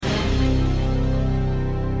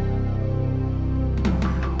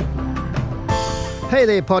Hey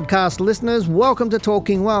there, podcast listeners. Welcome to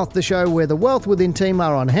Talking Wealth, the show where the Wealth Within team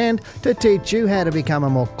are on hand to teach you how to become a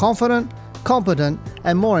more confident, competent,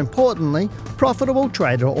 and more importantly, profitable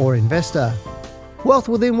trader or investor. Wealth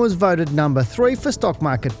Within was voted number 3 for stock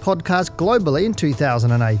market podcast globally in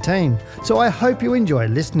 2018, so I hope you enjoy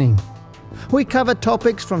listening. We cover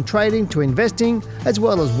topics from trading to investing, as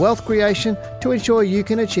well as wealth creation to ensure you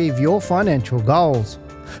can achieve your financial goals.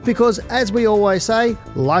 Because as we always say,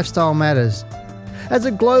 lifestyle matters. As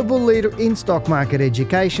a global leader in stock market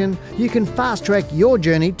education, you can fast-track your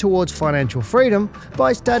journey towards financial freedom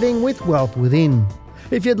by studying with Wealth Within.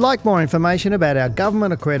 If you'd like more information about our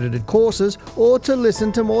government-accredited courses or to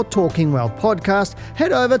listen to more Talking Wealth podcasts,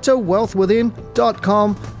 head over to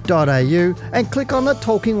wealthwithin.com.au and click on the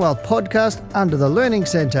Talking Wealth podcast under the Learning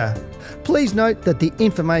Centre. Please note that the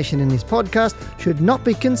information in this podcast should not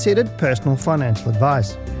be considered personal financial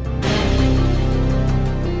advice.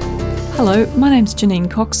 Hello, my name's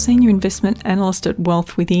Janine Cox, Senior Investment Analyst at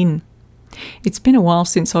Wealth Within. It's been a while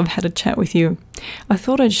since I've had a chat with you. I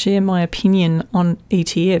thought I'd share my opinion on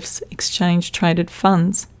ETFs, Exchange Traded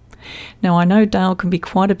Funds. Now, I know Dale can be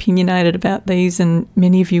quite opinionated about these, and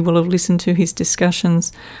many of you will have listened to his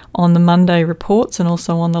discussions on the Monday reports and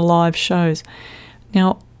also on the live shows.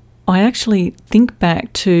 Now, I actually think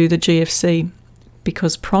back to the GFC,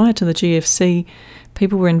 because prior to the GFC,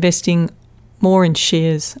 people were investing more in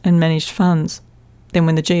shares and managed funds. Then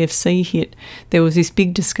when the GFC hit, there was this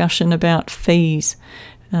big discussion about fees,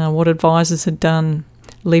 what advisors had done,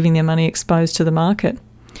 leaving their money exposed to the market.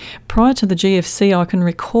 Prior to the GFC, I can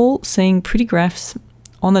recall seeing pretty graphs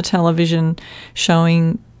on the television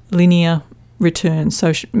showing linear returns,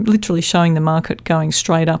 so literally showing the market going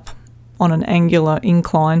straight up on an angular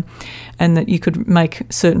incline, and that you could make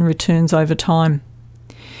certain returns over time.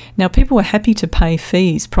 Now, people were happy to pay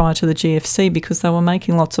fees prior to the GFC because they were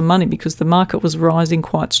making lots of money because the market was rising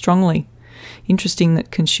quite strongly. Interesting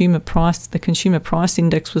that the consumer price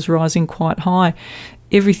index was rising quite high.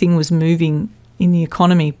 Everything was moving in the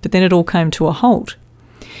economy, but then it all came to a halt.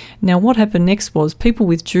 Now, what happened next was people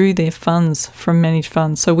withdrew their funds from managed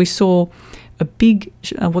funds. So we saw a big,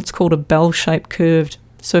 what's called a bell-shaped curve.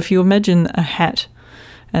 So if you imagine a hat,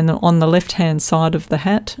 and on the left-hand side of the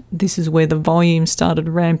hat, this is where the volume started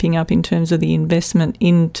ramping up in terms of the investment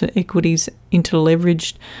into equities, into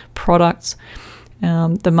leveraged products.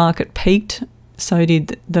 The market peaked, so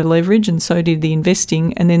did the leverage, and so did the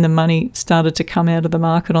investing, and then the money started to come out of the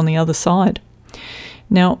market on the other side.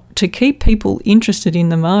 Now, to keep people interested in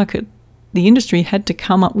the market, the industry had to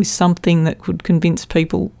come up with something that could convince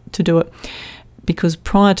people to do it. Because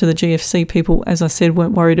prior to the GFC, people, as I said,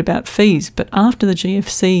 weren't worried about fees. But after the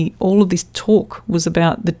GFC, all of this talk was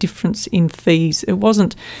about the difference in fees. It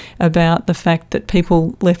wasn't about the fact that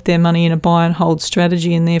people left their money in a buy and hold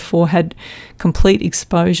strategy and therefore had complete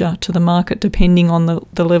exposure to the market depending on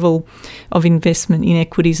the level of investment in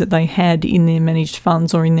equities that they had in their managed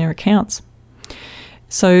funds or in their accounts.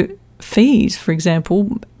 So fees, for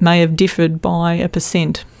example, may have differed by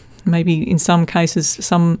 1%. Maybe in some cases,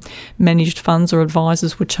 some managed funds or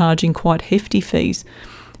advisors were charging quite hefty fees.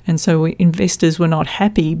 And so investors were not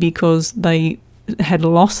happy because they had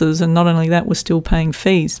losses, and not only that, were still paying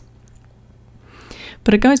fees.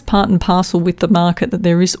 But it goes part and parcel with the market that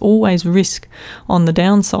there is always risk on the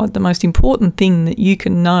downside. The most important thing that you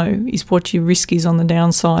can know is what your risk is on the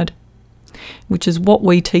downside, which is what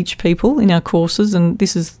we teach people in our courses, and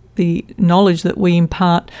this is the knowledge that we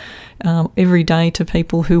impart every day to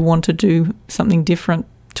people who want to do something different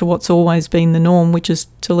to what's always been the norm, which is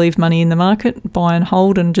to leave money in the market, buy and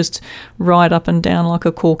hold, and just ride up and down like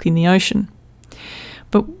a cork in the ocean.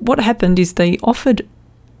 But what happened is they offered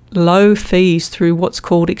low fees through what's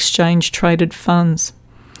called exchange traded funds.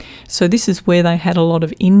 So this is where they had a lot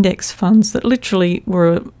of index funds that literally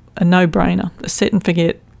were a no-brainer, a set and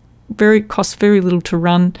forget, cost very little to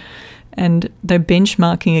run, and they're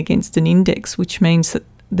benchmarking against an index, which means that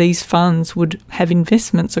these funds would have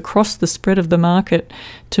investments across the spread of the market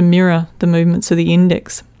to mirror the movements of the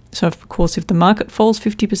index. So, of course, if the market falls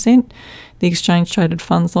 50%, the exchange-traded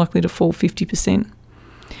fund's likely to fall 50%.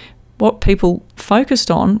 What people focused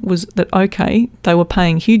on was that, okay, they were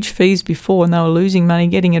paying huge fees before and they were losing money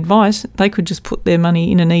getting advice. They could just put their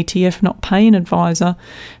money in an ETF, not pay an advisor,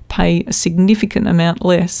 pay a significant amount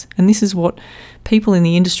less. And this is what people in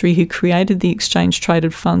the industry who created the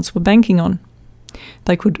exchange-traded funds were banking on.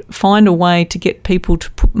 They could find a way to get people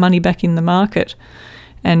to put money back in the market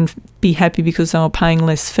and be happy because they were paying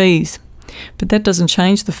less fees. But that doesn't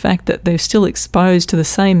change the fact that they're still exposed to the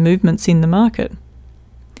same movements in the market.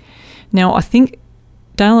 Now, I think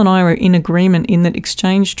Dale and I are in agreement in that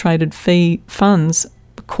exchange-traded fee funds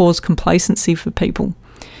cause complacency for people.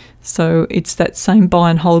 So it's that same buy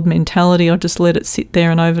and hold mentality. I'll just let it sit there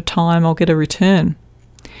and over time I'll get a return.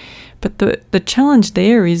 But the challenge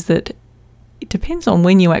there is that it depends on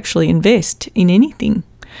when you actually invest in anything.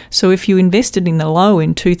 So if you invested in the low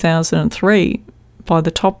in 2003, by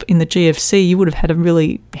the top in the GFC, you would have had a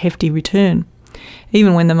really hefty return.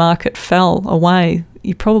 Even when the market fell away,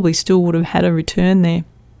 you probably still would have had a return there.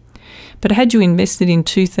 But had you invested in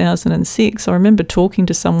 2006, I remember talking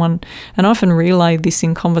to someone, and I often relay this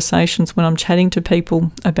in conversations when I'm chatting to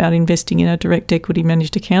people about investing in a direct equity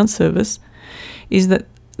managed account service, is that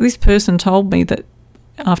this person told me that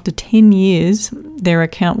after 10 years, their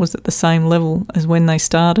account was at the same level as when they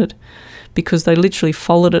started, because they literally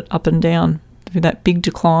followed it up and down through that big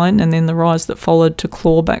decline and then the rise that followed to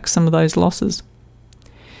claw back some of those losses.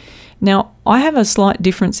 Now, I have a slight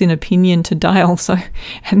difference in opinion to Dale,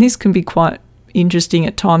 and this can be quite interesting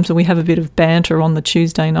at times when we have a bit of banter on the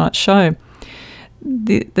Tuesday night show.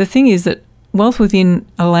 The thing is that Wealth Within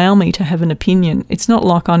allow me to have an opinion. It's not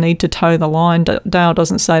like I need to toe the line. Dale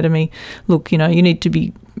doesn't say to me, look, you need to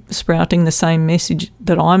be sprouting the same message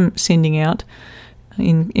that I'm sending out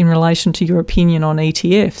in relation to your opinion on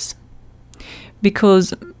ETFs.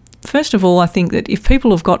 Because, first of all, I think that if people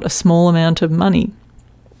have got a small amount of money,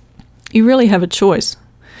 you really have a choice.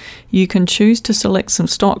 You can choose to select some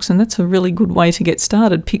stocks, and that's a really good way to get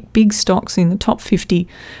started. Pick big stocks in the top 50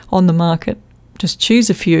 on the market. Just choose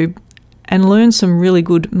a few and learn some really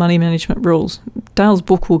good money management rules. Dale's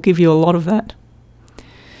book will give you a lot of that.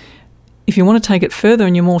 If you want to take it further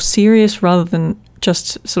and you're more serious rather than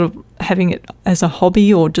just sort of having it as a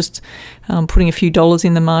hobby or just putting a few dollars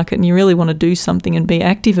in the market, and you really want to do something and be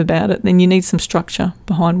active about it, then you need some structure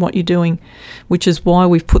behind what you're doing, which is why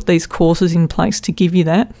we've put these courses in place to give you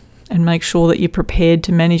that and make sure that you're prepared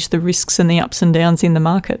to manage the risks and the ups and downs in the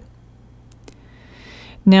market.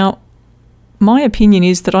 Now, my opinion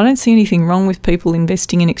is that I don't see anything wrong with people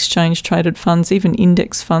investing in exchange-traded funds, even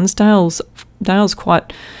index funds. Dale's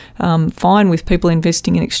quite fine with people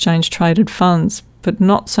investing in exchange-traded funds, but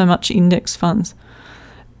not so much index funds.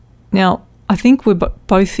 Now, I think we're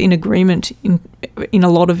both in agreement in a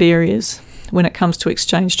lot of areas when it comes to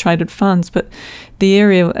exchange-traded funds, but the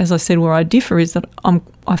area, as I said, where I differ is that I'm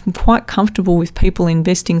quite comfortable with people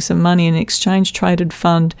investing some money in an exchange-traded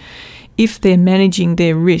fund if they're managing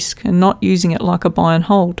their risk and not using it like a buy and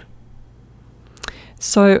hold.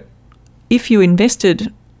 So if you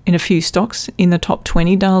invested in a few stocks in the top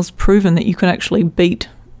 20, Dale's proven that you can actually beat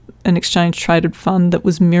an exchange-traded fund that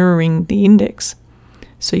was mirroring the index.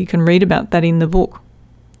 So you can read about that in the book.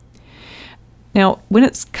 Now, when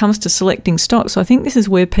it comes to selecting stocks, I think this is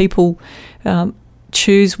where people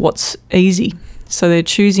choose what's easy. So they're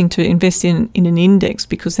choosing to invest in an index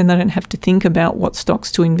because then they don't have to think about what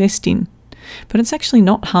stocks to invest in. But it's actually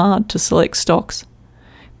not hard to select stocks.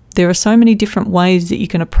 There are so many different ways that you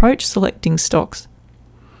can approach selecting stocks.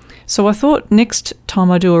 So I thought next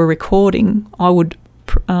time I do a recording, I would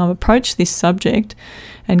approach this subject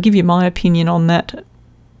and give you my opinion on that,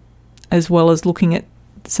 as well as looking at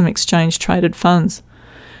some exchange-traded funds.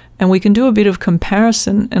 And we can do a bit of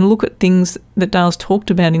comparison and look at things that Dale's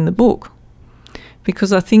talked about in the book.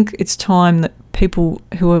 Because I think it's time that people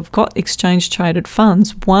who have got exchange-traded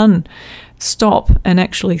funds, one, stop and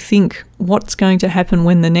actually think what's going to happen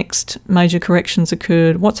when the next major corrections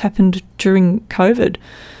occurred, what's happened during COVID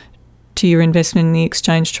to your investment in the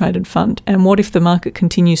exchange-traded fund, and what if the market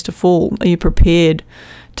continues to fall? Are you prepared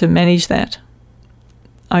to manage that?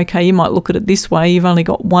 Okay, you might look at it this way, you've only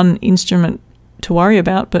got one instrument to worry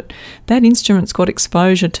about, but that instrument's got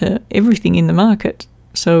exposure to everything in the market.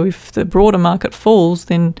 So if the broader market falls,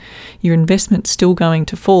 then your investment's still going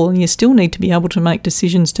to fall, and you still need to be able to make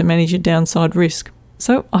decisions to manage your downside risk.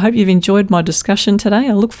 So I hope you've enjoyed my discussion today.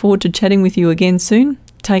 I look forward to chatting with you again soon.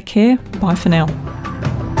 Take care. Bye for now.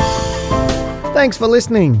 Thanks for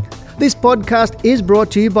listening. This podcast is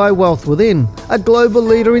brought to you by Wealth Within, a global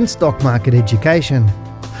leader in stock market education.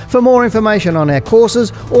 For more information on our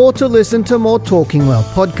courses or to listen to more Talking Wealth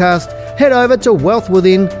podcasts, head over to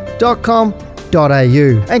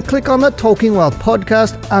wealthwithin.com.au and click on the Talking Wealth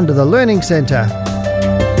podcast under the Learning Centre.